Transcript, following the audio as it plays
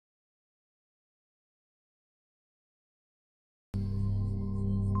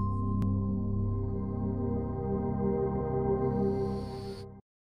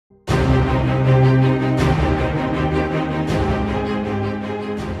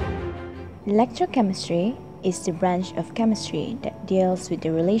Electrochemistry is the branch of chemistry that deals with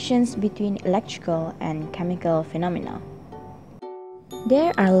the relations between electrical and chemical phenomena.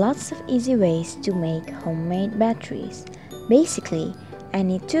 There are lots of easy ways to make homemade batteries. Basically,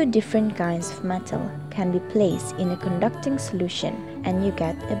 any two different kinds of metal can be placed in a conducting solution and you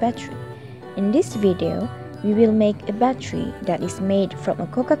get a battery. In this video, we will make a battery that is made from a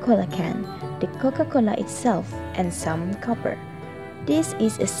Coca-Cola can, the Coca-Cola itself, and some copper. This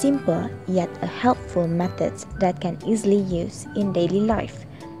is a simple yet a helpful method that can easily use in daily life.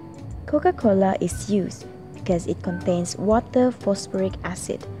 Coca-Cola is used because it contains water phosphoric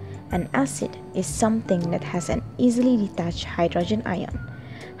acid. An acid is something that has an easily detached hydrogen ion.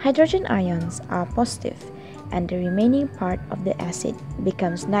 Hydrogen ions are positive, and the remaining part of the acid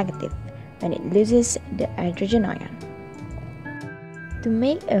becomes negative when it loses the hydrogen ion. To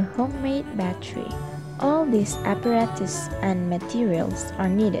make a homemade battery, all these apparatus and materials are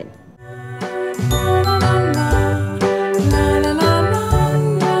needed.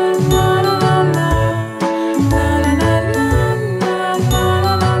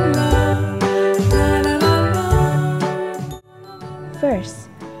 First,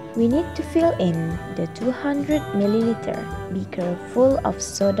 we need to fill in the 200 ml beaker full of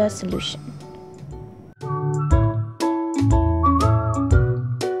soda solution.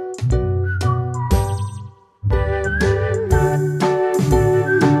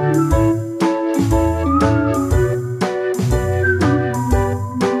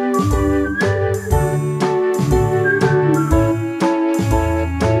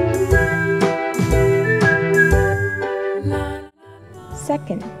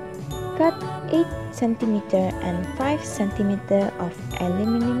 Second, cut 8 cm and 5 cm of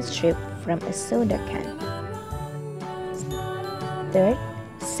aluminum strip from a soda can. Third,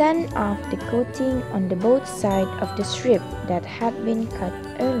 sand off the coating on the both sides of the strip that had been cut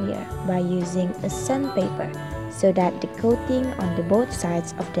earlier by using a sandpaper so that the coating on the both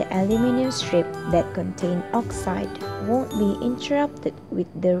sides of the aluminum strip that contain oxide won't be interrupted with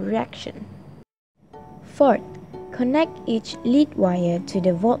the reaction. Fourth, connect each lead wire to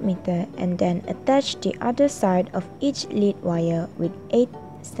the voltmeter and then attach the other side of each lead wire with 8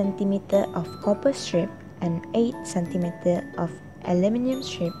 cm of copper strip and 8 cm of aluminum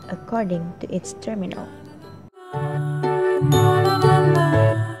strip according to its terminal.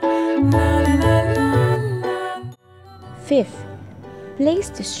 Fifth, place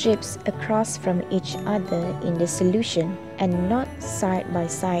the strips across from each other in the solution and not side by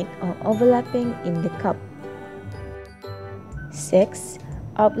side or overlapping in the cup. 6.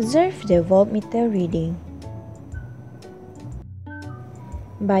 Observe the voltmeter reading.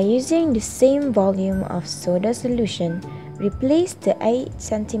 By using the same volume of soda solution, replace the 8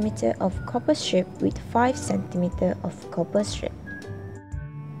 cm of copper strip with 5 cm of copper strip.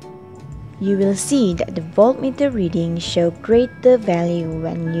 You will see that the voltmeter reading show greater value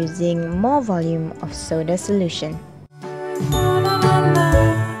when using more volume of soda solution.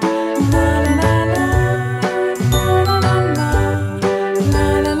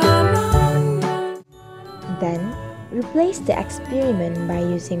 Then, replace the experiment by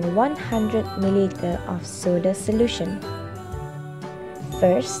using 100 ml of soda solution.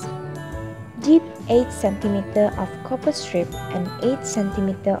 First, dip 8 cm of copper strip and 8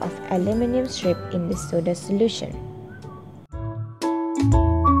 cm of aluminum strip in the soda solution.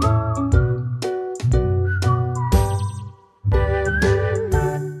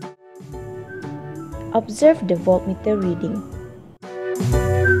 Observe the voltmeter reading.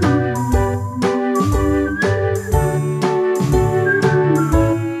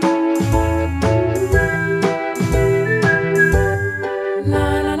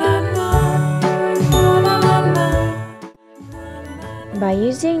 By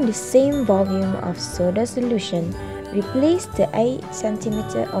using the same volume of soda solution, replace the 8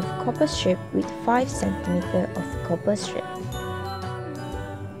 cm of copper strip with 5 cm of copper strip.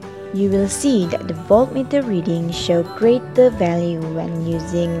 You will see that the voltmeter reading show greater value when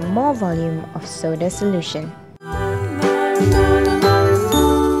using more volume of soda solution.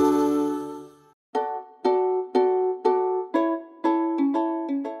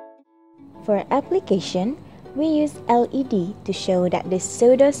 For application, we use LED to show that the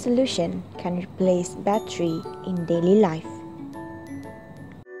soda solution can replace battery in daily life.